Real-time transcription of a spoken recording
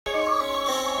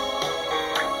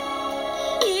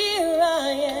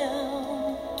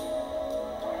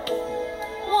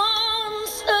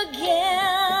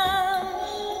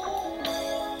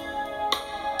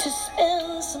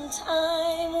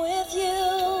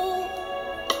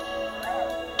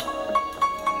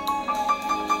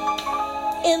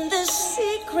In this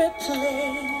secret place,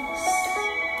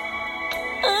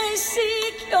 I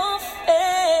seek your face.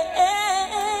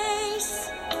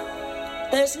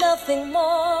 There's nothing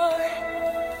more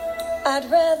I'd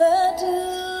rather do.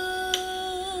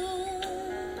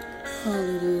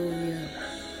 Hallelujah.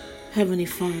 Heavenly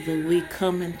Father, we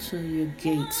come into your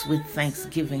gates with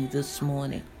thanksgiving this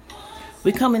morning.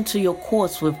 We come into your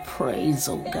courts with praise,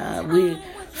 oh God. We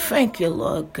thank you,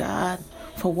 Lord God,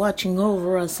 for watching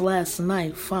over us last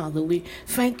night, Father. We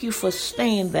thank you for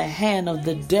staying the hand of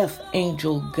the death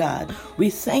angel, God. We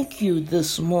thank you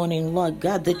this morning, Lord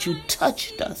God, that you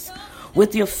touched us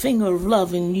with your finger of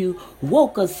love and you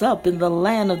woke us up in the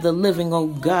land of the living, oh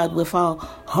God, with our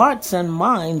hearts and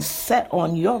minds set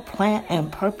on your plan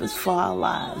and purpose for our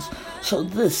lives. So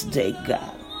this day,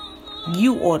 God,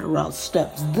 you order our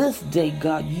steps. This day,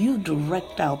 God, you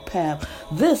direct our path.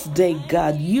 This day,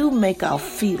 God, you make our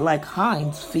feet like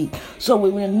hinds' feet, so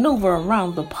we maneuver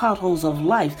around the potholes of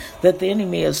life that the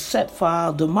enemy has set for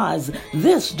our demise.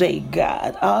 This day,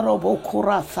 God,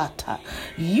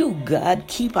 you, God,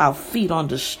 keep our feet on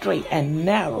the straight and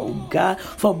narrow, God,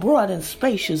 for broad and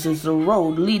spacious is the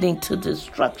road leading to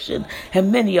destruction,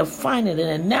 and many are finding it,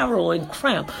 and narrow and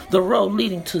cramped the road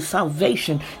leading to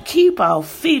salvation. Keep our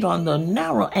feet on the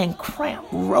narrow and cramped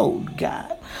road,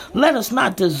 God. Let us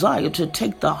not desire to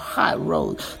take the high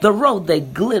road, the road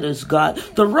that glitters, God,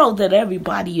 the road that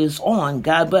everybody is on,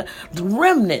 God, but the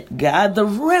remnant, God, the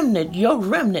remnant, your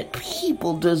remnant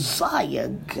people desire,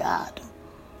 God,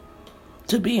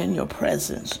 to be in your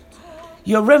presence.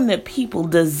 Your remnant people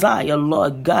desire,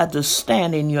 Lord God, to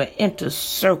stand in your inner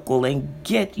circle and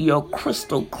get your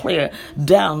crystal clear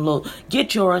download.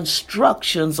 Get your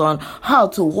instructions on how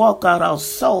to walk out our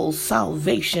soul's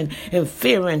salvation in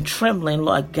fear and trembling,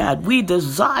 Lord God. We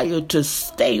desire to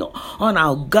stay on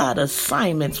our God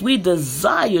assignments. We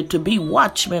desire to be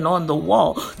watchmen on the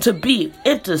wall, to be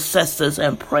intercessors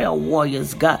and prayer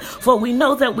warriors, God. For we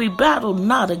know that we battle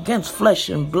not against flesh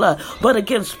and blood, but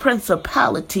against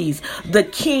principalities, the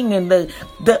king and the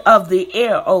of the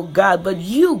air, oh God. But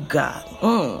you,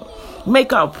 God,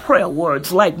 make our prayer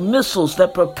words like missiles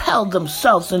that propel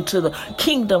themselves into the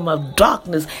kingdom of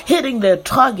darkness, hitting their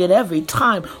target every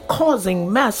time,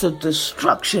 causing massive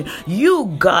destruction.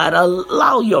 You, God,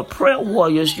 allow your prayer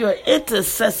warriors, your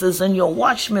intercessors, and your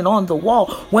watchmen on the wall,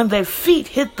 when their feet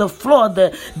hit the floor,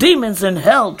 the demons in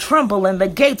hell tremble, and the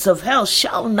gates of hell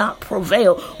shall not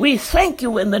prevail. We thank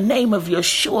you in the name of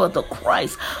Yeshua the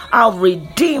Christ, our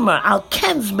Redeemer, our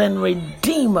kinsman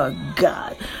Redeemer,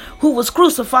 God, who was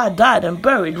crucified, died, and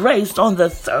buried, raised on the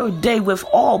third day with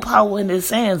all power in his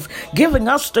hands, giving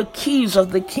us the keys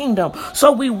of the kingdom.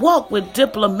 So we walk with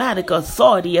diplomatic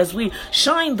authority as we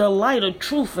shine the light of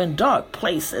truth in dark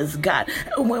places, God.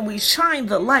 And when we shine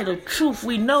the light of truth,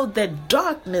 we know that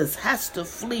darkness has to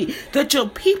flee, that your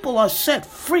people are set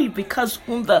free, because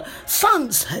whom the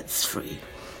Son sets free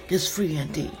is free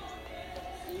indeed.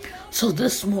 So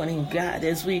this morning, God,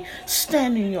 as we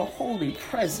stand in your holy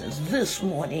presence this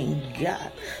morning,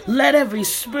 God, let every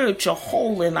spiritual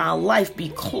hole in our life be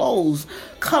closed,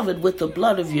 covered with the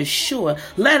blood of Yeshua.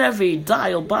 Let every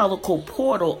diabolical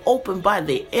portal opened by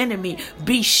the enemy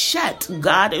be shut,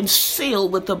 God, and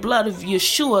sealed with the blood of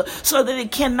Yeshua, so that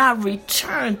it cannot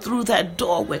return through that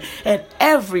doorway. And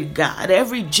every, God,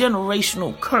 every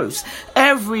generational curse,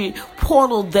 every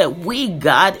portal that we,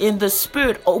 God, in the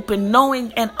spirit open,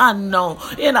 knowing and unknown,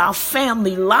 in our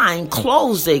family line,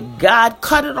 close it, God.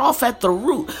 Cut it off at the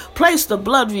root. Place the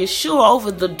blood of Yeshua over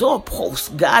the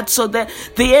doorpost, God, so that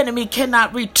the enemy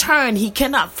cannot return. He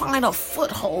cannot find a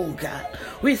foothold, God.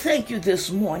 We thank you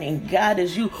this morning, God,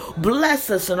 as you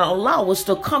bless us and allow us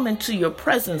to come into your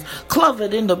presence,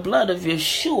 covered in the blood of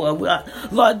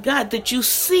Yeshua. Lord God, that you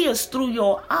see us through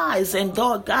your eyes, and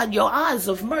Lord God, your eyes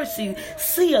of mercy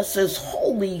see us as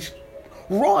holy,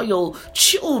 royal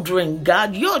children,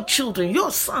 God, your children,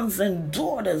 your sons and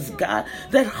daughters, God,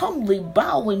 that humbly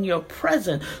bow in your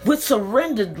presence with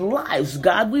surrendered lives,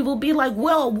 God. We will be like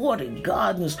well-watered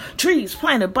gardens, trees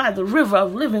planted by the river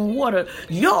of living water.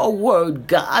 Your word,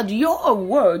 God, your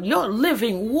word, your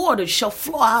living water shall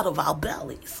flow out of our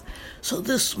bellies. So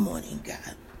this morning,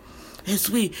 God,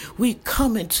 as we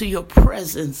come into your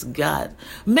presence, God,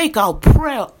 make our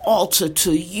prayer altar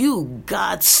to you,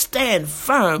 God. Stand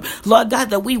firm, Lord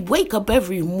God, that we wake up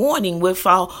every morning with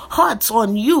our hearts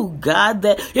on you, God,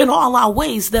 that in all our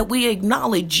ways that we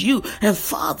acknowledge you. And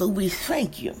Father, we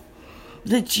thank you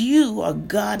that you are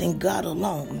God and God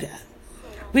alone, God.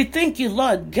 We thank you,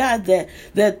 Lord God,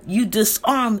 that you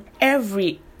disarm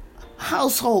every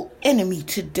household enemy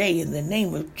today in the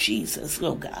name of Jesus,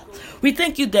 Lord God. We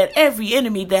thank you that every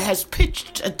enemy that has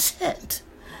pitched a tent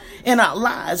in our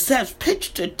lives has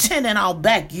pitched a tent in our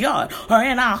backyard or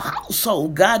in our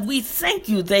household, God, we thank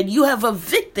you that you have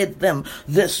evicted them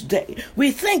this day.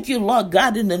 We thank you, Lord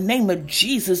God, in the name of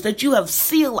Jesus, that you have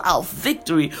sealed our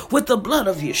victory with the blood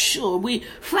of Yeshua. We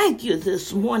thank you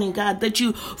this morning, God, that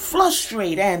you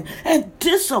frustrate and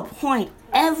disappoint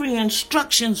every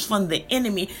instructions from the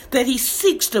enemy that he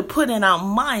seeks to put in our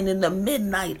mind in the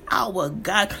midnight hour,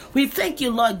 God. We thank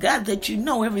you, Lord God, that you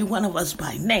know every one of us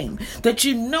by name, that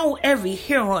you know every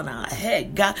hair on our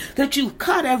head, God, that you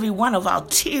cut every one of our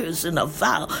tears in a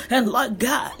vial. And Lord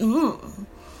God,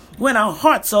 when our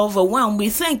hearts are overwhelmed, we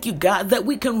thank you, God, that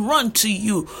we can run to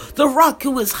you, the rock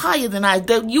who is higher than I,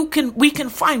 that we can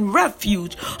find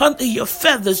refuge under your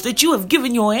feathers, that you have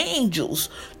given your angels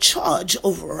charge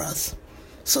over us.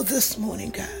 So this morning,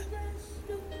 God,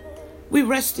 we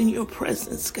rest in your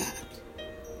presence, God.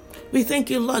 We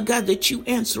thank you, Lord God, that you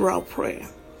answer our prayer.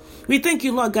 We thank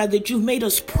you, Lord God, that you've made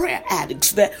us prayer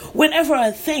addicts, that whenever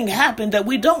a thing happened, that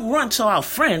we don't run to our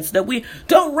friends, that we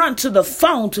don't run to the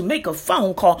phone to make a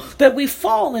phone call, that we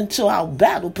fall into our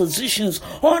battle positions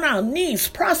on our knees,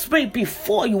 prostrate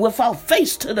before you with our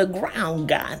face to the ground,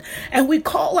 God. And we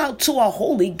call out to our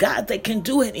holy God that can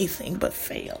do anything but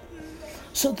fail.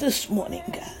 So this morning,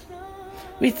 God,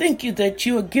 we thank you that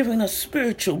you are giving us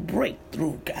spiritual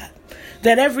breakthrough, God.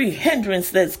 That every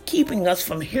hindrance that's keeping us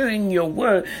from hearing your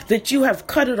word, that you have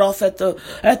cut it off at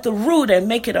the root and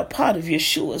make it a part of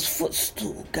Yeshua's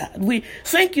footstool, God. We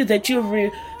thank you that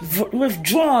you've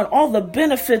withdrawn all the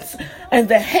benefits and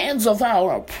the hands of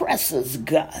our oppressors,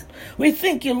 God. We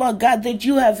thank you, Lord God, that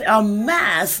you have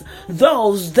amassed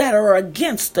those that are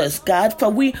against us, God.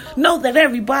 For we know that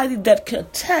everybody that can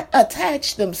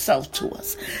attach themselves to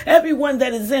us, everyone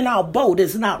that is in our boat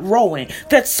is not rowing,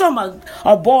 that some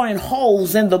are boring holes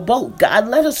in the boat, God.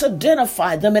 Let us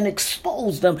identify them and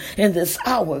expose them in this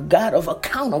hour, God, of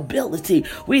accountability.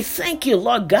 We thank you,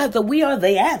 Lord God, that we are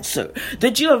the answer,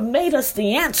 that you have made us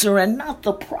the answer and not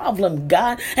the problem,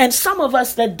 God. And some of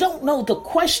us that don't know the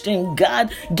question,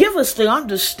 God, give us the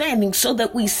understanding so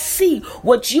that we see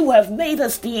what you have made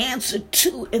us the answer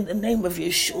to in the name of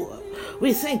Yeshua.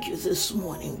 We thank you this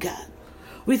morning, God.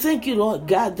 We thank you, Lord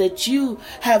God, that you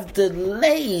have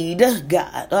delayed,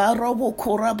 God,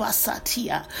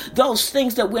 those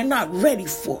things that we're not ready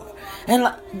for.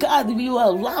 And God, you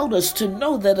allowed us to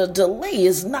know that a delay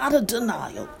is not a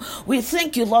denial. We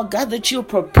thank you, Lord God, that you're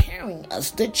preparing us,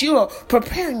 that you're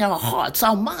preparing our hearts,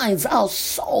 our minds, our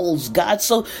souls, God,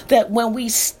 so that when we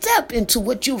step into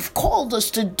what you've called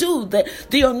us to do, that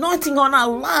the anointing on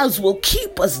our lives will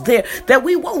keep us there, that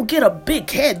we won't get a big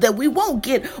head, that we won't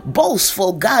get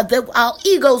boastful, God, that our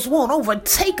egos won't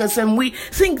overtake us and we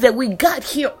think that we got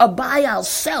here by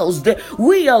ourselves, that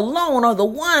we alone are the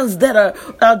ones that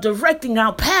are directing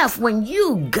our path when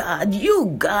you, God,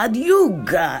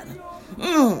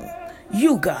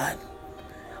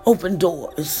 open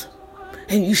doors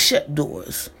and you shut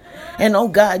doors. And oh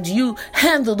God, you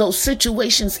handle those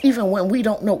situations even when we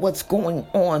don't know what's going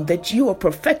on, that you are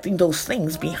perfecting those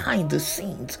things behind the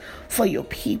scenes for your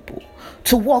people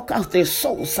to walk out their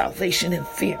soul salvation in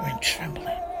fear and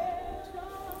trembling.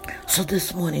 So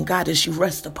this morning, God, as you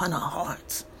rest upon our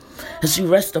hearts, as you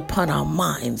rest upon our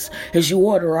minds, as you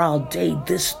order our day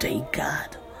this day,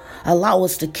 God, allow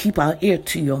us to keep our ear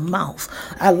to your mouth.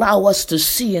 Allow us to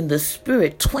see in the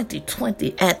spirit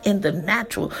 2020 and in the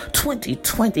natural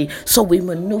 2020, so we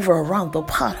maneuver around the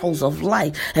potholes of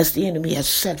life as the enemy has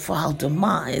set for our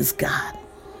demise, God.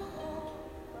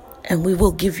 And we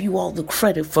will give you all the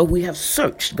credit, for we have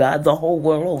searched, God, the whole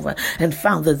world over and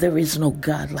found that there is no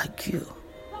God like you.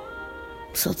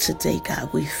 So today,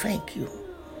 God, we thank you.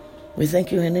 We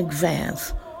thank you in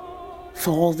advance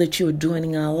for all that you are doing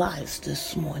in our lives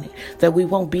this morning, that we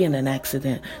won't be in an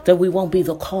accident, that we won't be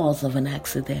the cause of an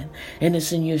accident. And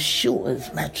it's in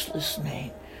Yeshua's matchless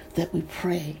name that we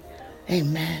pray.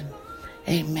 Amen,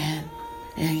 amen,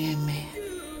 and amen.